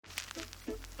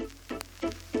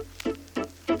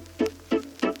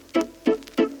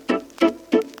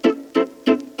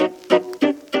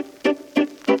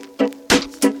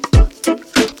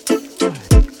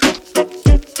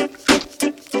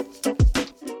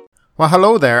Well,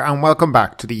 hello there and welcome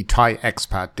back to the Thai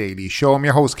Expat Daily Show. I'm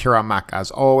your host, Kieran Mack,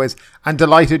 as always, and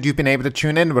delighted you've been able to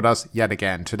tune in with us yet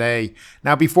again today.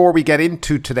 Now, before we get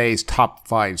into today's top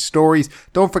 5 stories,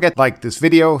 don't forget to like this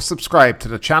video, subscribe to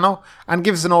the channel, and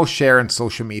give us an old share on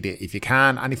social media if you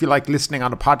can. And if you like listening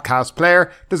on a podcast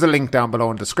player, there's a link down below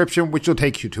in the description, which will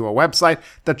take you to a website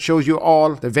that shows you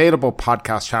all the available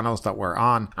podcast channels that we're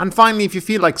on. And finally, if you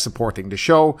feel like supporting the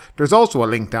show, there's also a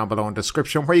link down below in the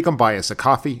description where you can buy us a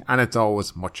coffee, and it's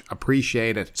always much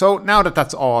appreciated. So now that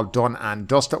that's all done and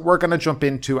dusted, we're going to jump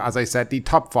into, as I said, the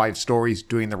top 5 stories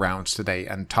doing the rounds today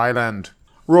in Thailand.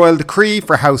 Royal decree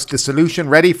for House dissolution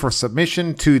ready for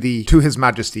submission to His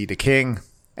Majesty the King.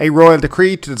 A royal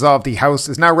decree to dissolve the House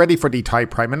is now ready for the Thai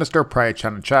Prime Minister Prayut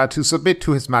Chan-o-cha to submit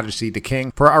to His Majesty the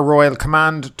King for a royal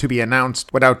command to be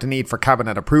announced without the need for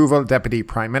cabinet approval, Deputy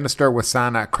Prime Minister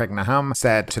Wasana Krengnaham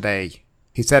said today.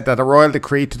 He said that a royal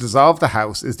decree to dissolve the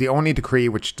House is the only decree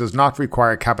which does not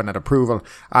require cabinet approval,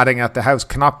 adding that the House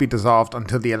cannot be dissolved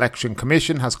until the Election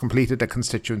Commission has completed the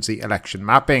constituency election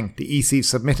mapping. The EC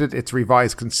submitted its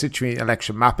revised constituency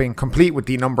election mapping, complete with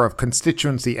the number of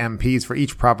constituency MPs for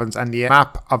each province and the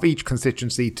map of each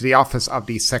constituency, to the office of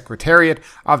the Secretariat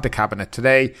of the Cabinet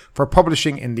today for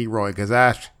publishing in the Royal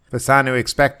Gazette. Vasanu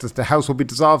expects that the House will be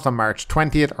dissolved on March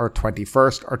 20th or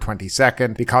 21st or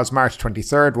 22nd because March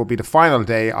 23rd will be the final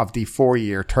day of the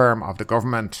 4-year term of the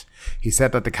government. He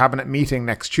said that the cabinet meeting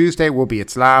next Tuesday will be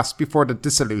its last before the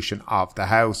dissolution of the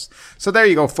House. So there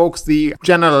you go, folks. The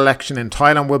general election in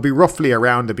Thailand will be roughly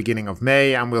around the beginning of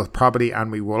May, and we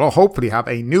will hopefully have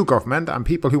a new government and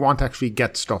people who want to actually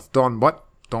get stuff done. But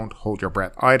don't hold your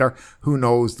breath either. Who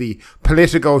knows the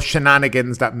political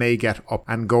shenanigans that may get up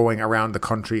and going around the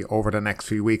country over the next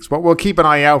few weeks. But we'll keep an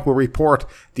eye out. We'll report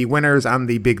the winners and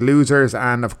the big losers.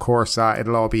 And of course,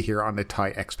 it'll all be here on the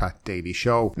Thai Expat Daily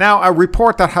Show. Now, a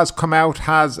report that has come out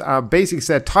has basically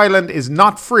said Thailand is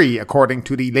not free, according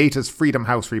to the latest Freedom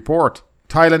House report.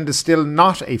 Thailand is still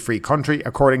not a free country,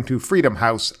 according to Freedom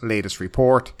House latest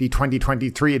report. The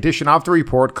 2023 edition of the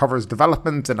report covers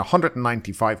developments in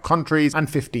 195 countries and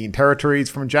 15 territories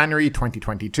from January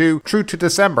 2022 through to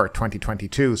December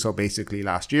 2022, so basically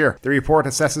last year. The report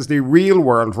assesses the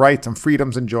real-world rights and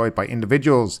freedoms enjoyed by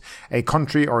individuals. A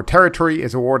country or territory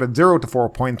is awarded 0 to 4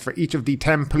 points for each of the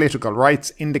 10 political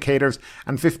rights indicators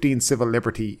and 15 civil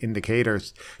liberty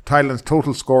indicators. Thailand's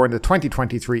total score in the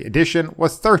 2023 edition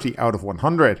was 30 out of 100.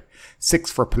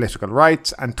 6 for political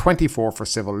rights and 24 for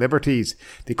civil liberties.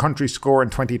 The country's score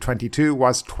in 2022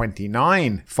 was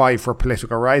 29, 5 for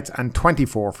political rights and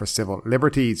 24 for civil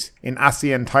liberties. In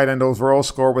ASEAN, Thailand's overall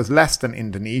score was less than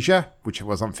Indonesia, which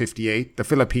was on 58, the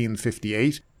Philippines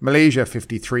 58, Malaysia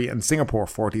 53 and Singapore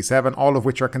 47, all of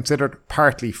which are considered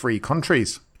partly free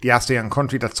countries. The ASEAN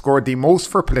country that scored the most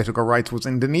for political rights was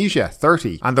Indonesia,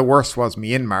 30, and the worst was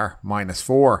Myanmar,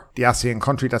 -4. The ASEAN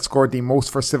country that scored the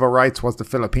most for civil rights was the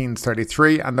Philippines,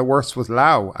 33, and the worst was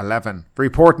Laos, 11. The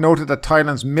report noted that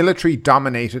Thailand's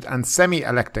military-dominated and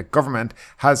semi-elected government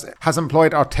has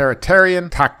employed authoritarian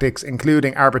tactics,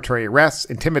 including arbitrary arrests,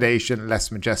 intimidation,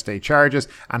 lèse-majesté charges,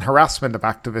 and harassment of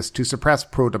activists to suppress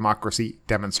pro-democracy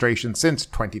demonstrations since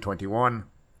 2021.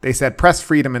 They said press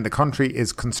freedom in the country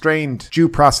is constrained, due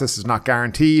process is not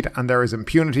guaranteed, and there is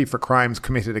impunity for crimes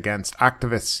committed against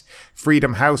activists.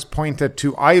 Freedom House pointed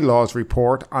to ILAW's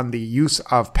report on the use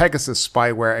of Pegasus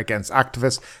spyware against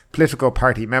activists, political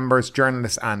party members,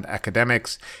 journalists and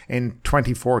academics. In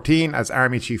 2014, as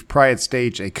Army Chief Prayut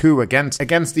staged a coup against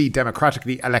the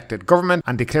democratically elected government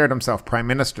and declared himself Prime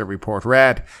Minister, report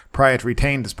read. Prayut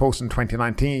retained his post in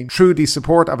 2019 through the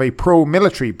support of a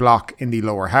pro-military bloc in the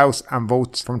lower house and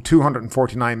votes from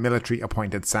 249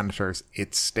 military-appointed senators,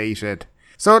 it stated.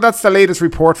 So that's the latest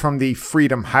report from the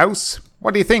Freedom House.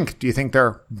 What do you think? Do you think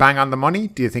they're bang on the money?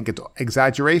 Do you think it's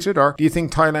exaggerated? Or do you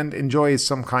think Thailand enjoys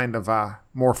some kind of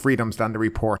more freedoms than the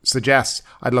report suggests?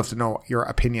 I'd love to know your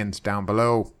opinions down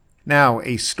below. Now,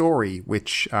 a story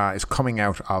which is coming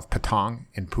out of Patong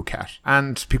in Phuket.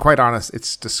 And to be quite honest,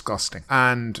 it's disgusting.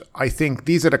 And I think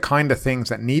these are the kind of things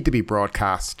that need to be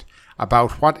broadcast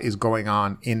about what is going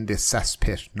on in this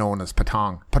cesspit known as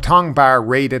Patong. Patong Bar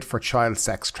raided for child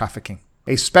sex trafficking.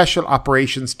 A special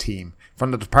operations team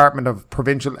from the Department of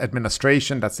Provincial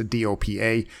Administration, that's the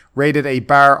DOPA, raided a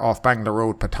bar off Bangla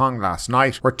Road, Patong last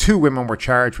night, where 2 women were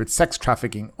charged with sex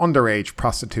trafficking underage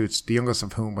prostitutes, the youngest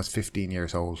of whom was 15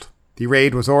 years old. The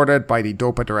raid was ordered by the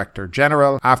DOPA Director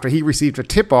General after he received a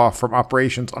tip-off from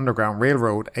Operations Underground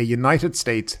Railroad, a United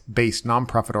States-based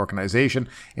non-profit organisation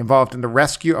involved in the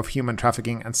rescue of human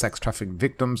trafficking and sex trafficking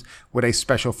victims with a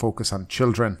special focus on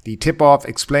children. The tip-off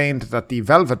explained that the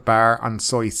Velvet Bar on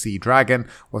Soi Sea Dragon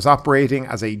was operating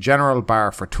as a general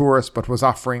bar for tourists but was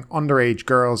offering underage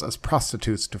girls as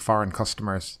prostitutes to foreign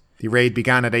customers. The raid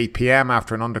began at 8 p.m.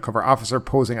 after an undercover officer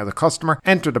posing as a customer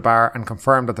entered the bar and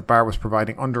confirmed that the bar was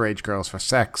providing underage girls for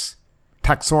sex.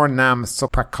 Taksorn Nam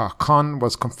Soprakakon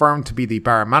was confirmed to be the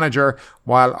bar manager,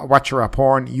 while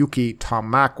Wacharaporn Yuki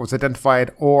Tom-mak was identified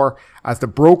as the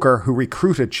broker who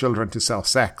recruited children to sell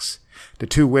sex. The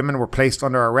two women were placed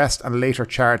under arrest and later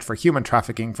charged for human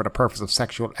trafficking for the purpose of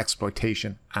sexual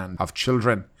exploitation and of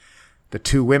children. The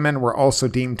two women were also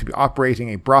deemed to be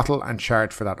operating a brothel and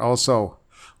charged for that also.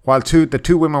 While the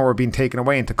two women were being taken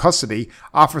away into custody,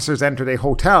 officers entered a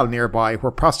hotel nearby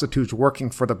where prostitutes working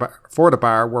for the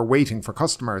bar were waiting for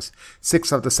customers.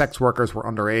 6 of the sex workers were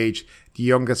underage. The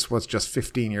youngest was just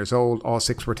 15 years old. All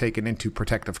 6 were taken into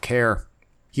protective care.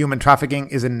 Human trafficking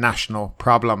is a national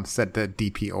problem, said the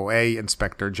DPOA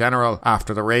Inspector General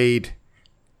after the raid.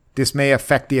 This may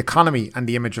affect the economy and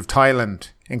the image of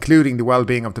Thailand, including the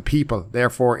well-being of the people.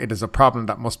 Therefore, it is a problem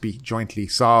that must be jointly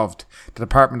solved. The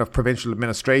Department of Provincial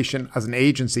Administration, as an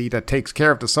agency that takes care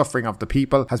of the suffering of the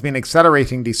people, has been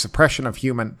accelerating the suppression of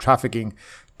human trafficking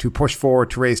to push forward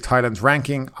to raise Thailand's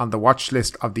ranking on the watch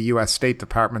list of the US State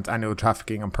Department's annual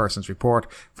Trafficking in Persons report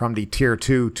from the Tier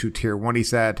 2 to Tier 1, he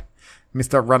said.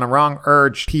 Mr. Ranarong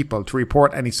urged people to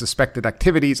report any suspected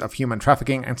activities of human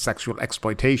trafficking and sexual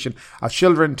exploitation of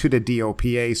children to the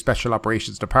DOPA Special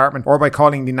Operations Department or by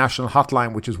calling the national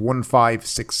hotline, which is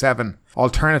 1567.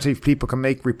 Alternative, people can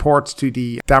make reports to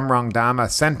the Damrong Dama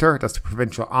Centre, that's the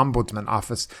Provincial Ombudsman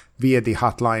Office, via the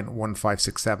hotline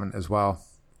 1567 as well.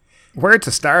 Where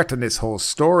to start in this whole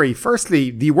story?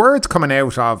 Firstly, the words coming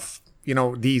out of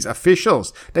these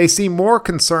officials, they seem more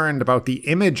concerned about the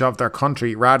image of their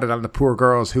country rather than the poor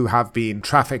girls who have been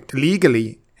trafficked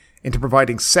legally into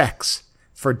providing sex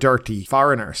for dirty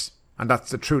foreigners. And that's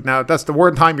the truth. Now, that's the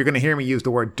one time you're going to hear me use the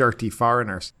word dirty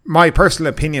foreigners. My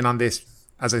personal opinion on this,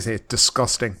 as I say, it's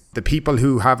disgusting. The people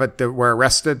who were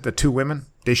arrested, the 2 women,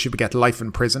 they should get life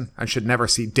in prison and should never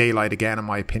see daylight again, in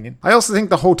my opinion. I also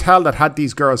think the hotel that had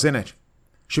these girls in it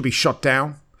should be shut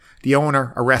down, the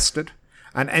owner arrested,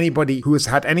 and anybody who has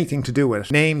had anything to do with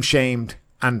it, name shamed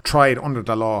and tried under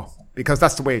the law, because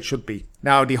that's the way it should be.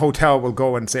 Now, the hotel will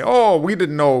go and say, oh, we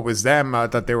didn't know it was them,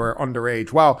 that they were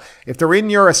underage. Well, if they're in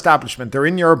your establishment, they're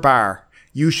in your bar,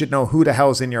 you should know who the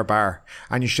hell's in your bar,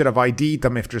 and you should have ID'd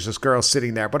them if there's this girl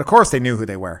sitting there. But of course they knew who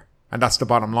they were, and that's the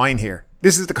bottom line here.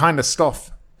 This is the kind of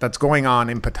stuff that's going on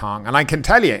in Patong, and I can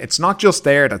tell you, it's not just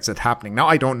there that's it happening. Now,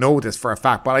 I don't know this for a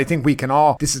fact, but I think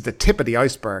this is the tip of the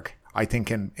iceberg, I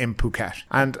think, in Phuket.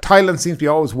 And Thailand seems to be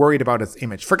always worried about its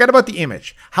image. Forget about the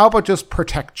image. How about just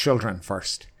protect children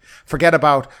first? Forget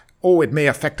about, it may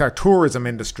affect our tourism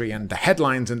industry and the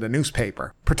headlines in the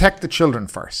newspaper. Protect the children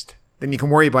first. Then you can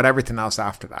worry about everything else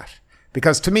after that.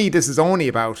 Because to me, this is only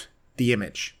about the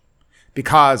image.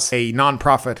 Because a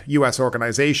non-profit US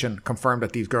organization confirmed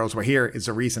that these girls were here is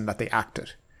the reason that they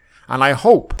acted. And I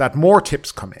hope that more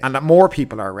tips come in and that more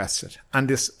people are arrested. And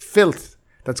this filth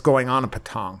that's going on in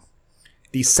Patong,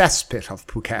 the cesspit of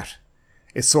Phuket,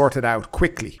 is sorted out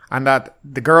quickly, and that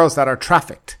the girls that are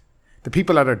trafficked, the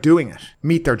people that are doing it,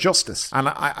 meet their justice. And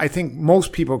I think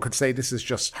most people could say this is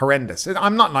just horrendous.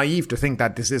 I'm not naive to think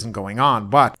that this isn't going on,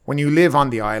 but when you live on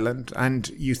the island and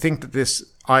you think that this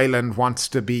island wants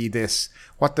to be this,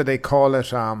 what do they call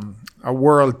it, a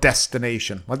world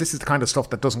destination. Well, this is the kind of stuff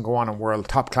that doesn't go on in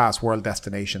top-class world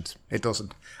destinations. It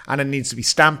doesn't. And it needs to be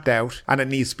stamped out, and it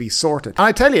needs to be sorted. And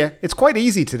I tell you, it's quite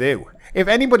easy to do. If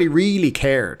anybody really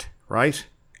cared, right,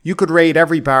 you could raid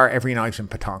every bar every night in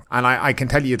Patong. And I can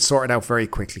tell you it's sorted out very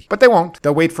quickly. But they won't.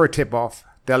 They'll wait for a tip-off.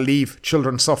 They'll leave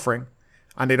children suffering.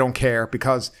 And they don't care,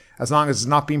 because as long as it's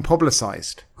not being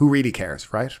publicised, who really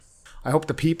cares, right? I hope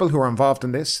the people who are involved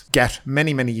in this get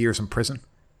many, many years in prison.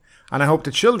 And I hope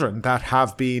the children that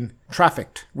have been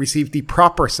trafficked receive the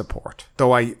proper support.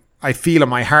 Though I feel in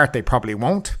my heart they probably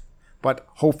won't. But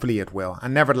hopefully it will.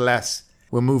 And nevertheless,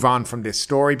 we'll move on from this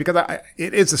story, because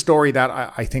it is a story that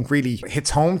I think really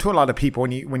hits home to a lot of people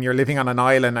when you're living on an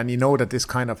island and you know that this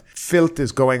kind of filth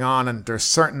is going on, and there's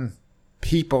certain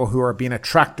people who are being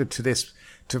attracted to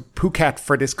Phuket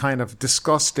for this kind of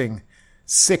disgusting,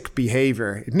 sick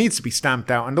behaviour. It needs to be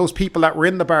stamped out. And those people that were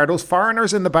in the bar, those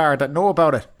foreigners in the bar that know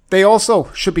about it, they also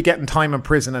should be getting time in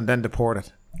prison and then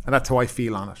deported. And that's how I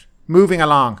feel on it. Moving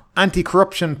along,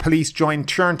 anti-corruption police joined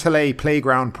Churntalay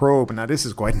playground probe. Now this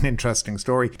is quite an interesting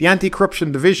story. The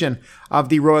anti-corruption division of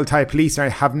the Royal Thai Police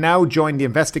have now joined the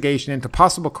investigation into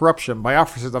possible corruption by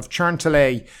officers of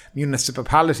Churntalay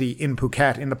municipality in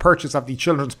Phuket in the purchase of the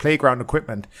children's playground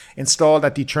equipment installed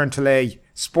at the Churntalay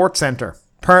Sports Centre.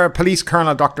 Police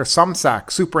Colonel Dr.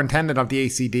 Somsak, Superintendent of the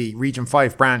ACD Region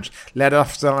 5 branch, led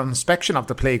off an inspection of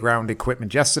the playground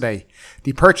equipment yesterday.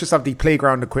 The purchase of the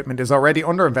playground equipment is already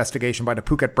under investigation by the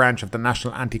Phuket branch of the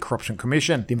National Anti-Corruption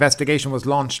Commission. The investigation was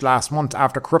launched last month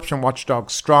after corruption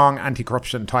watchdog Strong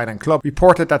Anti-Corruption Thailand Club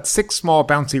reported that 6 small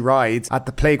bouncy rides at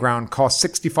the playground cost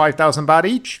 65,000 baht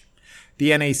each.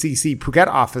 The NACC Phuket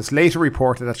office later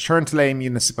reported that Churntalay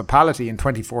municipality in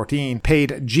 2014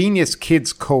 paid Genius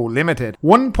Kids Co. Limited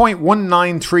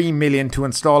 1.193 million to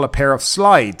install a pair of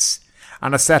slides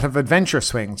and a set of adventure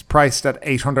swings priced at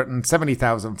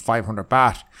 870,500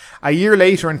 baht. A year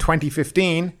later in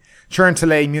 2015,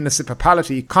 Churntalay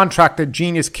municipality contracted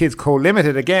Genius Kids Co.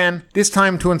 Limited again, this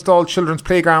time to install children's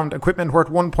playground equipment worth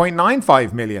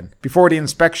 1.95 million. Before the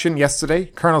inspection yesterday,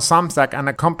 Colonel Samsak and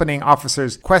accompanying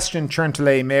officers questioned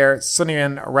Churntalay Mayor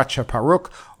Sunyan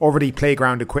Ratchaparuk over the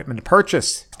playground equipment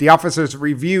purchase. The officers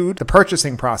reviewed the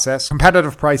purchasing process,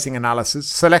 competitive pricing analysis,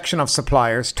 selection of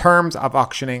suppliers, terms of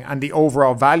auctioning, and the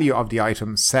overall value of the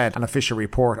items, said an official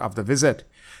report of the visit.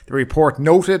 The report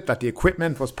noted that the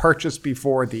equipment was purchased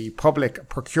before the Public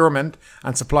Procurement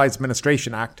and Supplies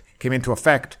Administration Act came into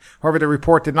effect. However, the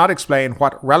report did not explain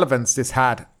what relevance this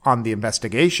had on the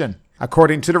investigation.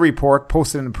 According to the report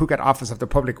posted in the Phuket office of the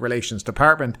Public Relations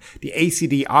Department, the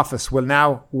ACD office will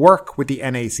now work with the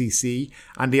NACC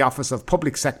and the Office of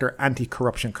Public Sector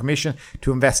Anti-Corruption Commission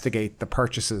to investigate the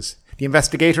purchases. The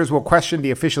investigators will question the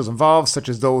officials involved, such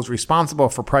as those responsible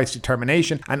for price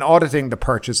determination and auditing the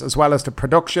purchase, as well as the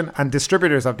production and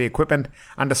distributors of the equipment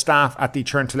and the staff at the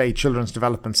Churntalay Children's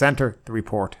Development Centre, the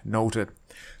report noted.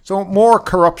 So more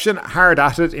corruption, hard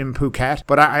at it in Phuket,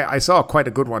 but I saw quite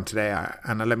a good one today,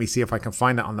 and let me see if I can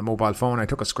find it on the mobile phone. I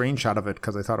took a screenshot of it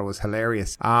because I thought it was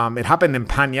hilarious. It happened in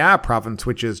Phang province,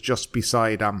 which is just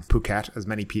beside Phuket, as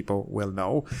many people will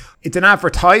know. It's an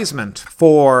advertisement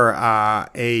for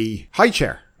a high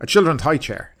chair, a children's high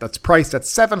chair, that's priced at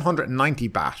 790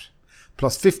 baht,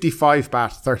 plus 55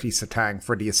 baht 30 satang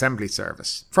for the assembly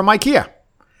service, from IKEA.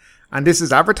 And this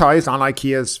is advertised on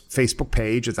IKEA's Facebook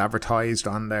page. It's advertised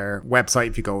on their website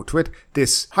if you go to it,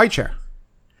 this high chair.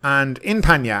 And in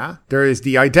Phang, there is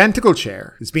the identical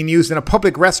chair. It's being used in a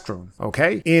public restroom,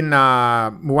 okay, in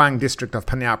Muang district of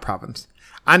Phang province.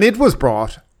 And it was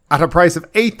brought at a price of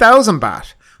 8,000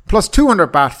 baht, plus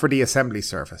 200 baht for the assembly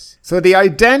service. So the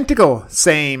identical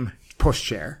same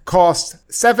pushchair costs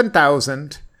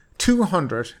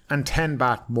 7,210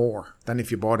 baht more than if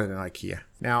you bought it in IKEA.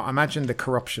 Now, imagine the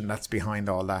corruption that's behind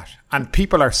all that. And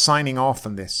people are signing off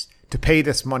on this to pay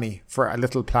this money for a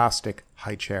little plastic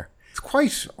high chair. It's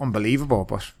quite unbelievable,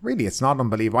 but really it's not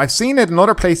unbelievable. I've seen it in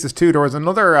other places too. There was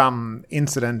another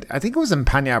incident, I think it was in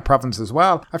Phang province as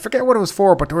well. I forget what it was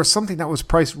for, but there was something that was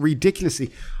priced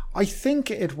ridiculously. I think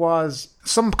it was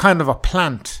some kind of a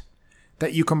plant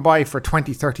that you can buy for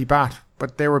 20-30 baht.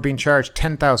 But they were being charged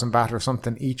 10,000 baht or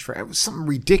something each for it. It was something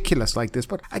ridiculous like this.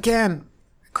 But again,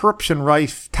 corruption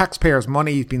rife, taxpayers'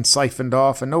 money being siphoned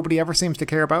off, and nobody ever seems to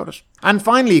care about it. And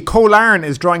finally, Koh Larn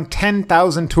is drawing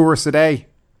 10,000 tourists a day.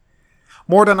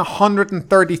 More than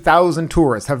 130,000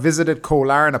 tourists have visited Koh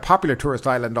Larn, a popular tourist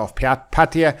island off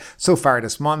Pattaya, so far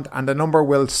this month, and the number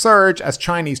will surge as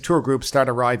Chinese tour groups start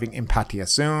arriving in Pattaya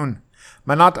soon.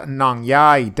 Manat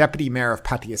Nongyai, deputy mayor of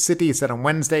Pattaya City, said on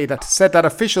Wednesday that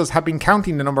officials have been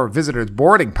counting the number of visitors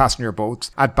boarding passenger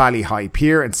boats at Bali High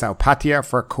Pier in South Pattaya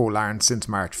for Koh Larn since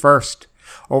March 1st.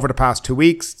 Over the past 2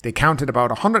 weeks, they counted about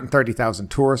 130,000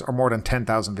 tours or more than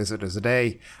 10,000 visitors a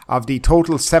day. Of the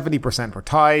total, 70% were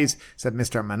Thais, said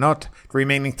Mr. Manut. The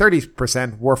remaining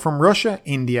 30% were from Russia,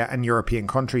 India and European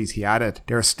countries, he added.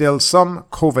 There are still some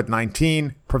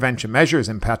COVID-19 prevention measures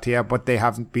in Pattaya, but they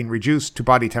haven't been reduced to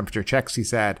body temperature checks, he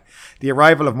said. The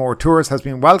arrival of more tourists has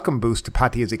been a welcome boost to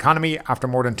Pattaya's economy after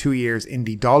more than 2 years in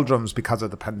the doldrums because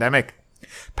of the pandemic.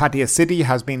 Pattaya City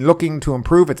has been looking to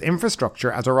improve its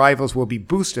infrastructure as arrivals will be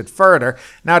boosted further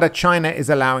now that China is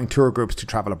allowing tour groups to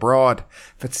travel abroad.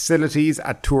 Facilities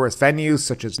at tourist venues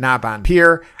such as Naban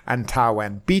Pier and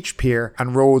Tawen Beach Pier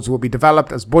and roads will be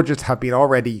developed as budgets have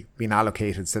already been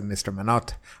allocated, said Mr.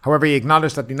 Manut. However, he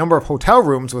acknowledged that the number of hotel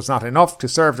rooms was not enough to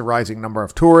serve the rising number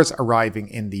of tours arriving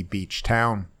in the beach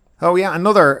town. Oh yeah,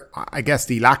 another, I guess,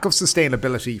 the lack of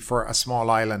sustainability for a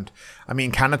small island. I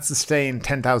mean, can it sustain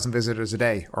 10,000 visitors a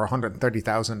day or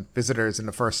 130,000 visitors in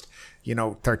the first,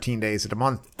 13 days of the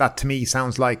month? That to me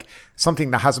sounds like something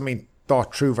that hasn't been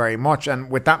thought through very much. And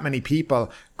with that many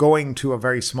people going to a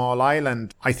very small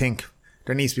island, I think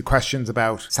there needs to be questions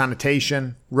about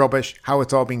sanitation, rubbish, how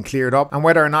it's all being cleared up, and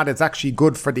whether or not it's actually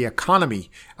good for the economy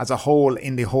as a whole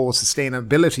in the whole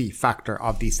sustainability factor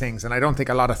of these things. And I don't think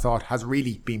a lot of thought has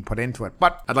really been put into it.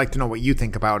 But I'd like to know what you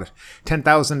think about it.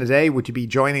 10,000 a day, would you be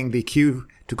joining the queue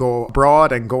to go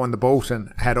abroad and go on the boat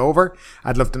and head over?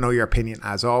 I'd love to know your opinion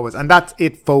as always. And that's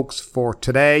it, folks, for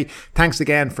today. Thanks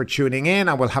again for tuning in,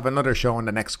 and we'll have another show in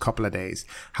the next couple of days.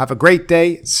 Have a great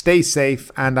day, stay safe,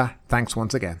 and thanks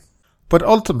once again. But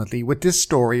ultimately, with this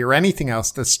story or anything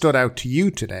else that stood out to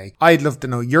you today, I'd love to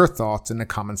know your thoughts in the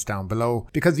comments down below.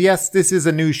 Because yes, this is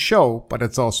a news show, but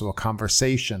it's also a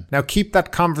conversation. Now keep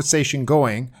that conversation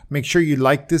going. Make sure you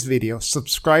like this video,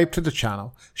 subscribe to the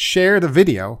channel, share the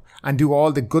video, and do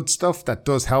all the good stuff that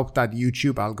does help that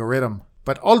YouTube algorithm.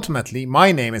 But ultimately,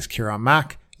 my name is Kieran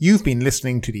Mack. You've been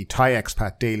listening to the Thai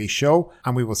Expat Daily Show,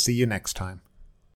 and we will see you next time.